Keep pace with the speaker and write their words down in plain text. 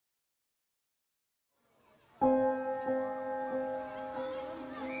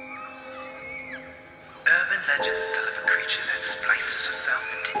Legends tell of a creature that splices herself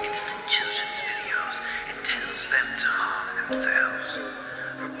into innocent children's videos and tells them to harm themselves.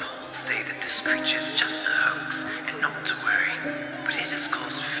 Reports say that this creature is just a hoax and not to worry, but it has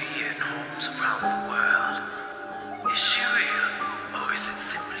caused fear in homes around the world. Is she real, or is it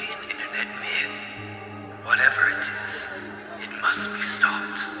simply an internet myth? Whatever it is, it must be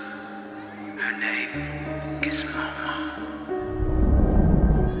stopped. Her name is Momo.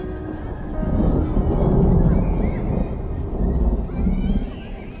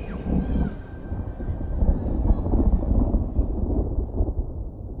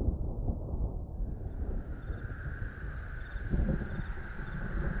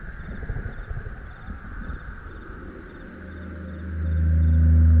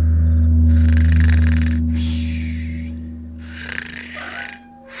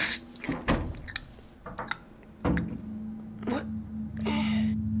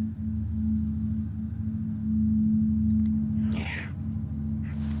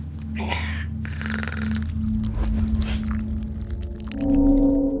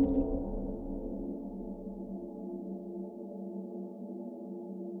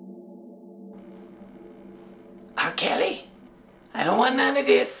 R. Kelly, I don't want none of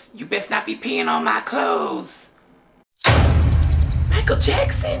this. You best not be peeing on my clothes. Michael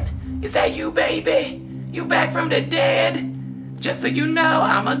Jackson, is that you, baby? You back from the dead? Just so you know,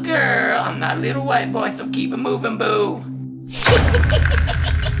 I'm a girl. I'm not a little white boy, so keep it moving, boo.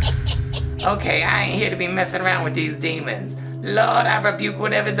 Okay, I ain't here to be messing around with these demons. Lord, I rebuke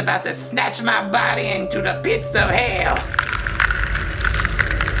whatever's about to snatch my body into the pits of hell.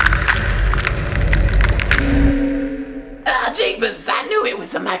 Oh, jeebus, I knew it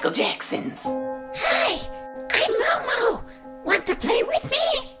was the Michael Jacksons. Hi, I'm Momo. Want to play with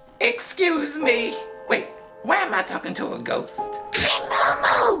me? Excuse me. Wait, why am I talking to a ghost? I'm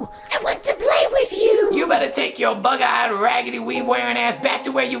Momo. I want to play with you. You better take your bug-eyed, raggedy weave-wearing ass back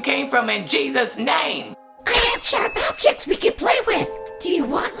to where you came from in Jesus' name. I have sharp objects we can play with. Do you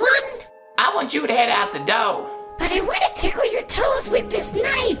want one? I want you to head out the door. But I want to tickle your toes with this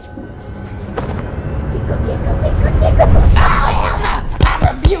knife. Oh, hell no! I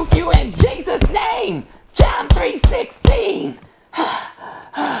rebuke you in Jesus' name! John 3:16.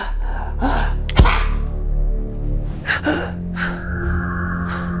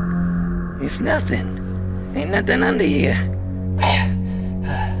 It's nothing. Ain't nothing under here.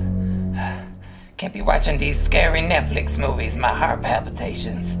 Can't be watching these scary Netflix movies, my heart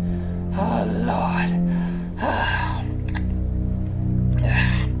palpitations. Oh, Lord.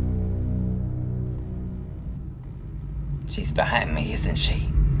 She's behind me, isn't she?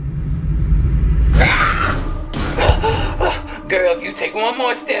 Girl, if you take one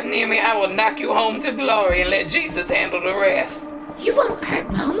more step near me, I will knock you home to glory and let Jesus handle the rest. You won't hurt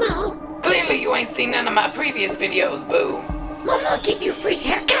Momo. Clearly you ain't seen none of my previous videos, boo. Momo give you free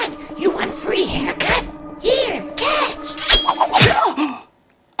haircut. You want free haircut? Here, catch.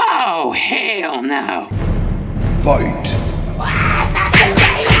 Oh, hell no. Fight.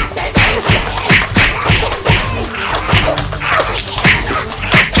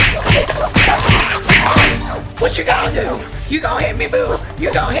 What you gonna do? You gonna hit me, boo?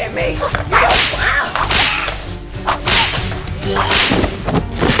 You gonna hit me? You gonna... Wow.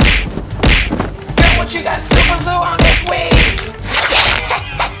 Girl, what you got super glue on this weave?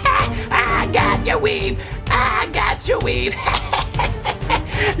 I got your weave. I got your weave.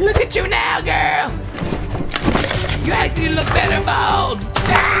 Look at you now, girl. You actually look better bald.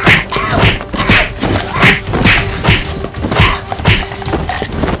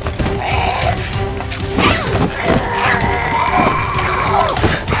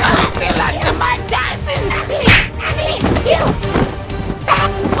 I feel like the Mike Tysons. You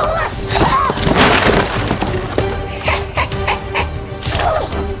fat boy.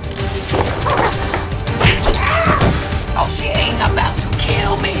 Oh, she ain't about to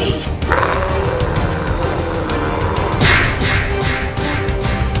kill me.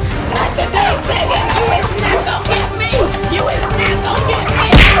 Not today, Sega. You is not gonna get me. You is not gonna get me.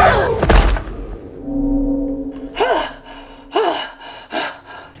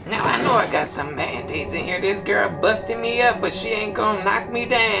 Now I know I got some band-aids in here. This girl busted me up, but she ain't gonna knock me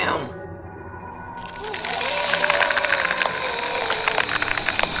down.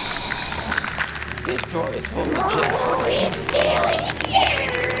 This drawer is full of Momo is still here.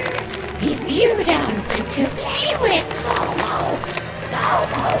 If you don't want to play with Momo,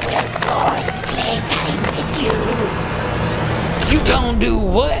 Momo will force playtime with you. You gonna do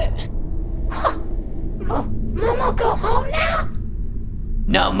what? Momo go home now?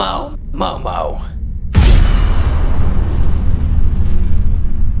 No mo, Momo.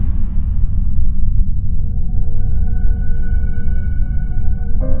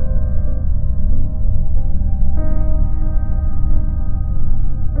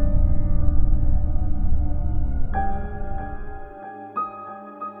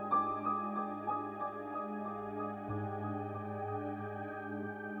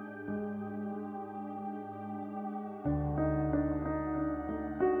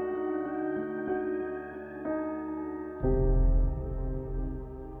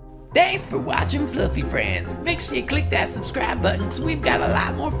 Thanks for watching, Fluffy Friends. Make sure you click that subscribe button because we've got a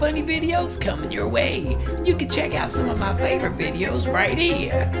lot more funny videos coming your way. You can check out some of my favorite videos right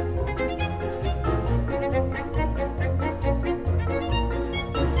here.